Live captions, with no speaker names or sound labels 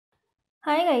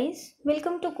Hi guys,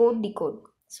 welcome to Code Decode.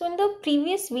 So in the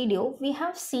previous video, we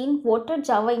have seen what are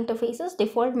Java interfaces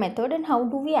default method and how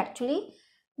do we actually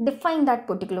define that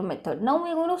particular method. Now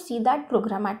we're going to see that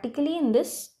programmatically in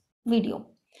this video.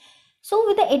 So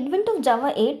with the advent of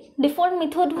Java 8, default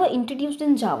methods were introduced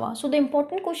in Java. So the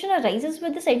important question arises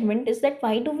with this advent is that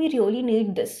why do we really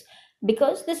need this?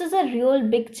 Because this is a real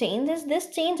big change, as this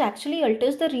change actually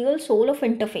alters the real soul of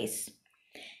interface.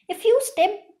 If you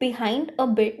step behind a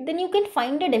bit, then you can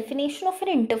find a definition of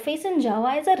an interface in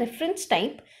Java as a reference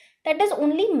type that has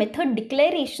only method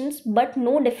declarations but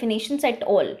no definitions at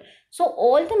all. So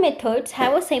all the methods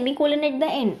have a semicolon at the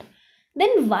end.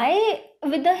 Then why,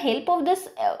 with the help of this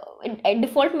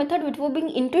default method which were being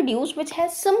introduced, which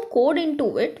has some code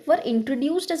into it, were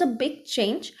introduced as a big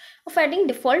change of adding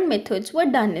default methods were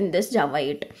done in this Java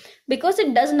 8, because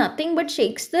it does nothing but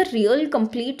shakes the real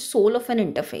complete soul of an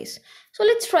interface. So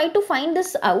let's try to find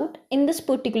this out in this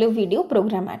particular video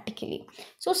programmatically.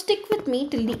 So stick with me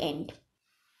till the end.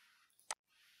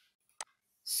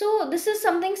 So this is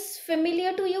something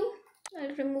familiar to you.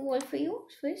 I'll remove all for you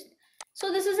first.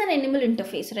 So this is an animal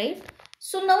interface, right?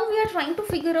 So now we are trying to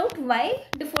figure out why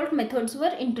default methods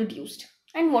were introduced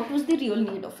and what was the real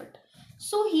need of it.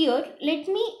 So here, let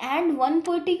me add one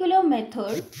particular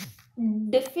method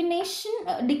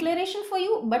declaration for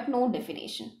you, but no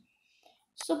definition.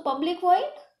 So public void,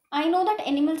 I know that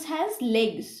animals has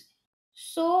legs.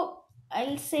 So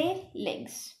I'll say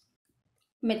legs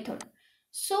method.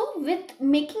 So with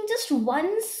making just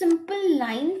one simple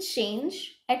line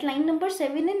change at line number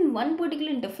 7 in one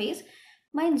particular interface,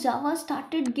 my Java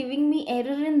started giving me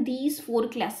error in these 4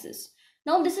 classes.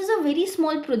 Now this is a very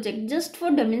small project. Just for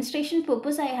demonstration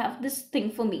purpose, I have this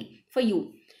thing for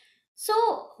you. So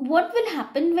what will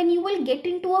happen when you will get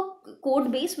into a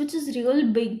code base which is real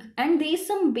big and there is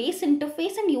some base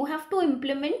interface and you have to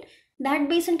implement that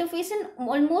base interface in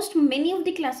almost many of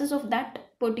the classes of that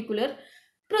particular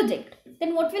project,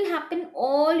 then what will happen?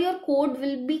 All your code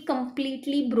will be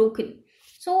completely broken.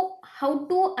 So how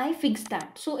do I fix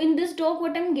that? So in this doc,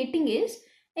 what I'm getting is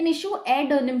an issue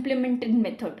add unimplemented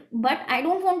method, but I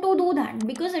don't want to do that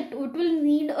because it will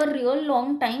need a real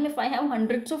long time if I have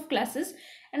hundreds of classes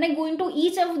and I go into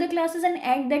each of the classes and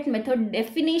add that method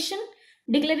definition.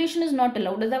 Declaration is not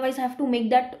allowed, otherwise I have to make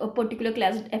that a particular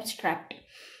class abstract.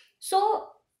 So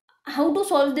how to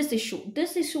solve this issue?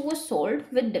 This issue was solved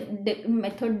with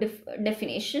method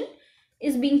definition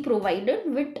is being provided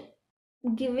with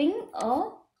giving a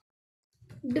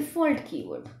default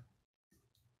keyword.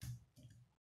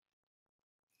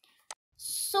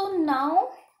 So now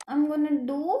I'm gonna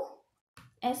do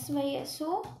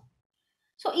SYSO.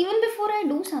 So even before I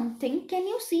do something, can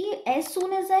you see as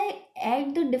soon as I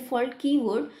add the default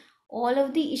keyword, all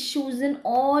of the issues in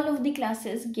all of the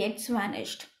classes gets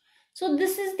vanished. So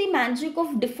this is the magic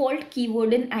of default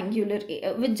keyword in Angular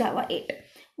with Java 8.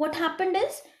 What happened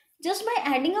is, just by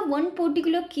adding a one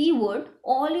particular keyword,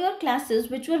 all your classes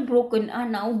which were broken are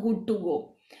now good to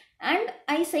go. And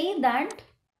I say that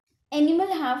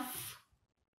animals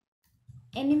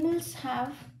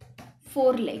have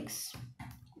 4 legs.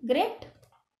 Great.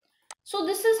 So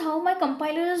this is how my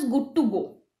compiler is good to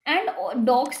go. And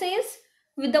doc says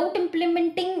without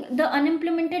implementing the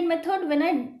unimplemented method, when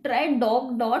I try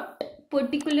doc dot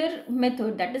particular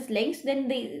method, that is legs, then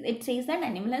it says that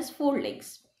animal has 4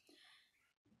 legs.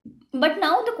 But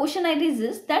now the question I raise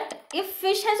is that if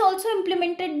fish has also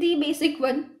implemented the basic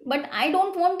one, but I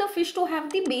don't want the fish to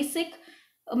have the basic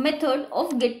method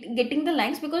of getting the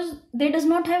legs because they does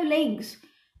not have legs.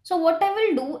 So what I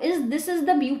will do is, this is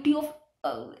the beauty of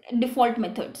default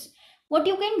methods. What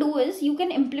you can do is you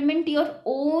can implement your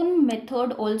own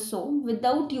method also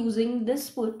without using this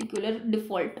particular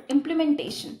default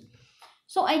implementation.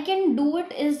 So I can do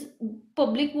it as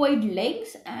public void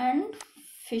legs and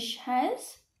fish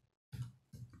has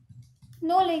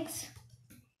no legs.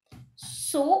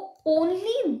 So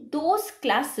only those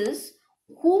classes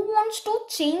who wants to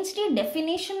change the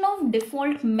definition of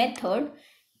default method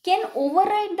can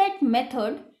override that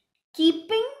method,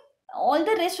 keeping all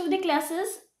the rest of the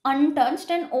classes untouched,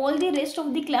 and all the rest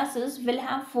of the classes will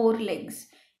have 4 legs,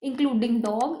 including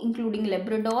dog, including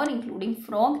Labrador, including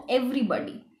frog,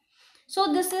 everybody.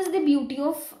 So this is the beauty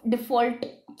of default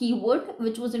keyword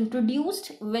which was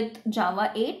introduced with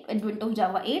Java 8, advent of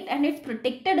Java 8, and it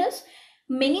protected us,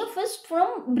 many of us,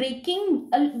 from breaking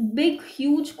a big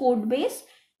huge code base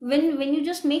when you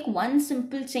just make one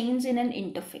simple change in an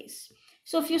interface.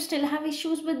 So if you still have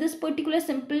issues with this particular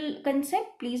simple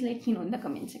concept, please let me know in the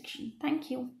comment section.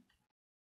 Thank you.